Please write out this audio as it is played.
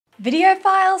Video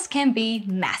files can be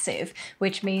massive,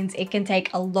 which means it can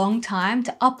take a long time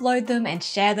to upload them and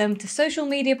share them to social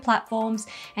media platforms,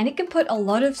 and it can put a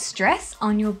lot of stress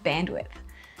on your bandwidth.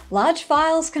 Large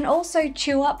files can also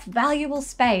chew up valuable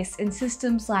space in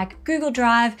systems like Google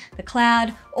Drive, the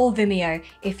cloud, or Vimeo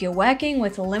if you're working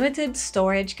with limited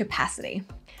storage capacity.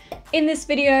 In this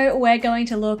video, we're going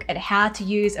to look at how to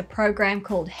use a program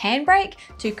called Handbrake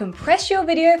to compress your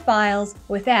video files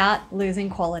without losing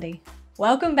quality.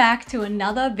 Welcome back to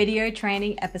another video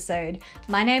training episode.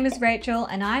 My name is Rachel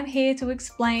and I'm here to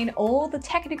explain all the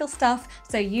technical stuff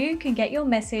so you can get your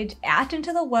message out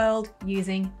into the world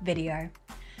using video.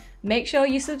 Make sure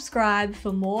you subscribe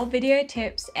for more video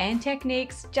tips and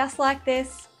techniques just like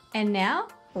this. And now,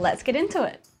 let's get into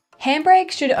it.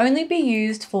 Handbrake should only be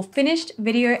used for finished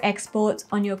video exports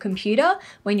on your computer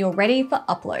when you're ready for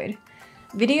upload.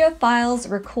 Video files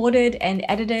recorded and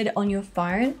edited on your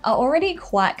phone are already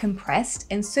quite compressed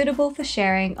and suitable for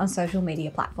sharing on social media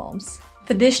platforms.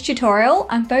 For this tutorial,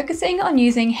 I'm focusing on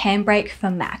using Handbrake for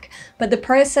Mac, but the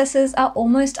processes are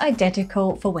almost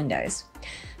identical for Windows.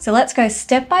 So let's go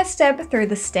step by step through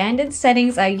the standard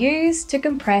settings I use to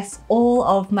compress all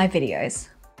of my videos.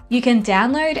 You can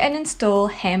download and install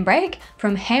Handbrake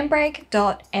from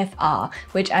handbrake.fr,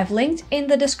 which I've linked in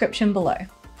the description below.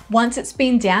 Once it's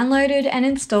been downloaded and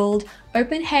installed,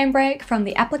 open Handbrake from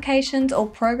the Applications or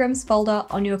Programs folder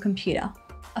on your computer.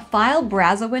 A file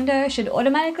browser window should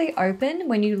automatically open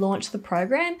when you launch the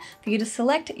program for you to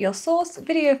select your source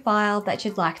video file that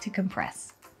you'd like to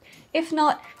compress. If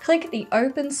not, click the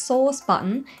Open Source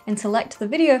button and select the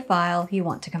video file you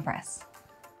want to compress.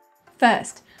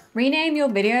 First, rename your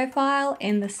video file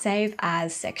in the Save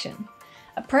As section.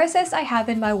 A process I have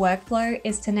in my workflow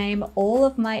is to name all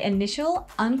of my initial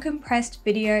uncompressed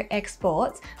video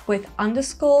exports with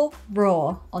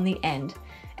 _raw on the end,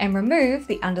 and remove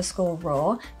the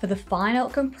 _raw for the final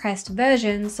compressed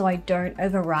version so I don't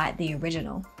overwrite the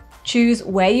original. Choose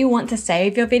where you want to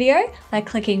save your video by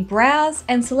clicking Browse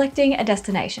and selecting a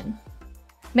destination.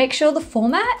 Make sure the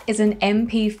format is an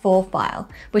MP4 file,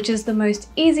 which is the most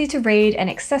easy to read and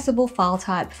accessible file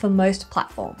type for most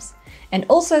platforms, and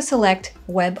also select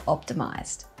Web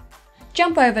Optimized.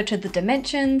 Jump over to the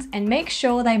dimensions and make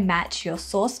sure they match your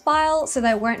source file so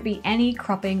there won't be any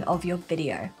cropping of your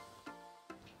video.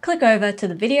 Click over to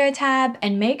the Video tab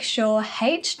and make sure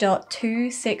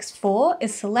H.264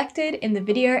 is selected in the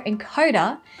video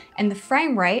encoder and the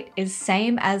frame rate is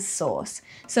same as source,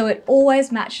 so it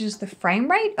always matches the frame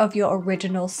rate of your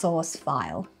original source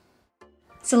file.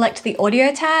 Select the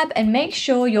Audio tab and make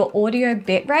sure your audio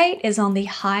bitrate is on the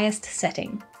highest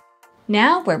setting.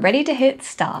 Now we're ready to hit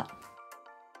Start.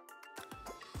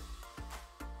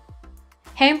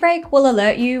 Handbrake will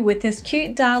alert you with this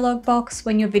cute dialog box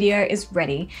when your video is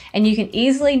ready, and you can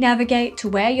easily navigate to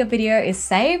where your video is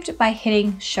saved by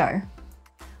hitting Show.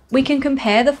 We can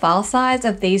compare the file size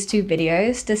of these two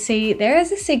videos to see there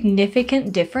is a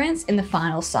significant difference in the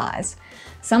final size.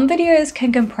 Some videos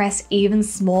can compress even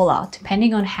smaller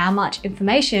depending on how much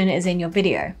information is in your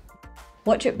video.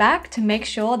 Watch it back to make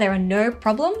sure there are no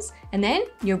problems, and then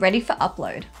you're ready for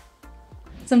upload.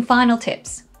 Some final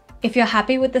tips. If you're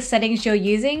happy with the settings you're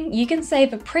using, you can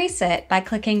save a preset by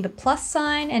clicking the plus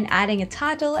sign and adding a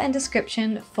title and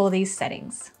description for these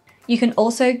settings. You can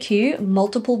also queue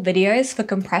multiple videos for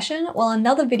compression while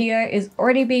another video is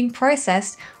already being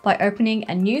processed by opening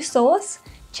a new source,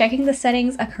 checking the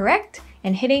settings are correct,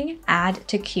 and hitting Add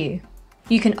to Queue.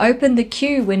 You can open the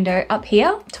queue window up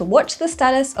here to watch the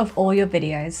status of all your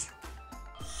videos.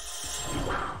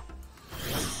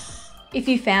 If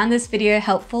you found this video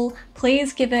helpful,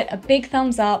 please give it a big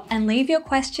thumbs up and leave your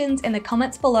questions in the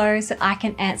comments below so I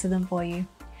can answer them for you.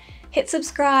 Hit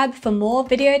subscribe for more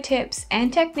video tips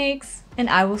and techniques, and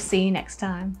I will see you next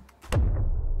time.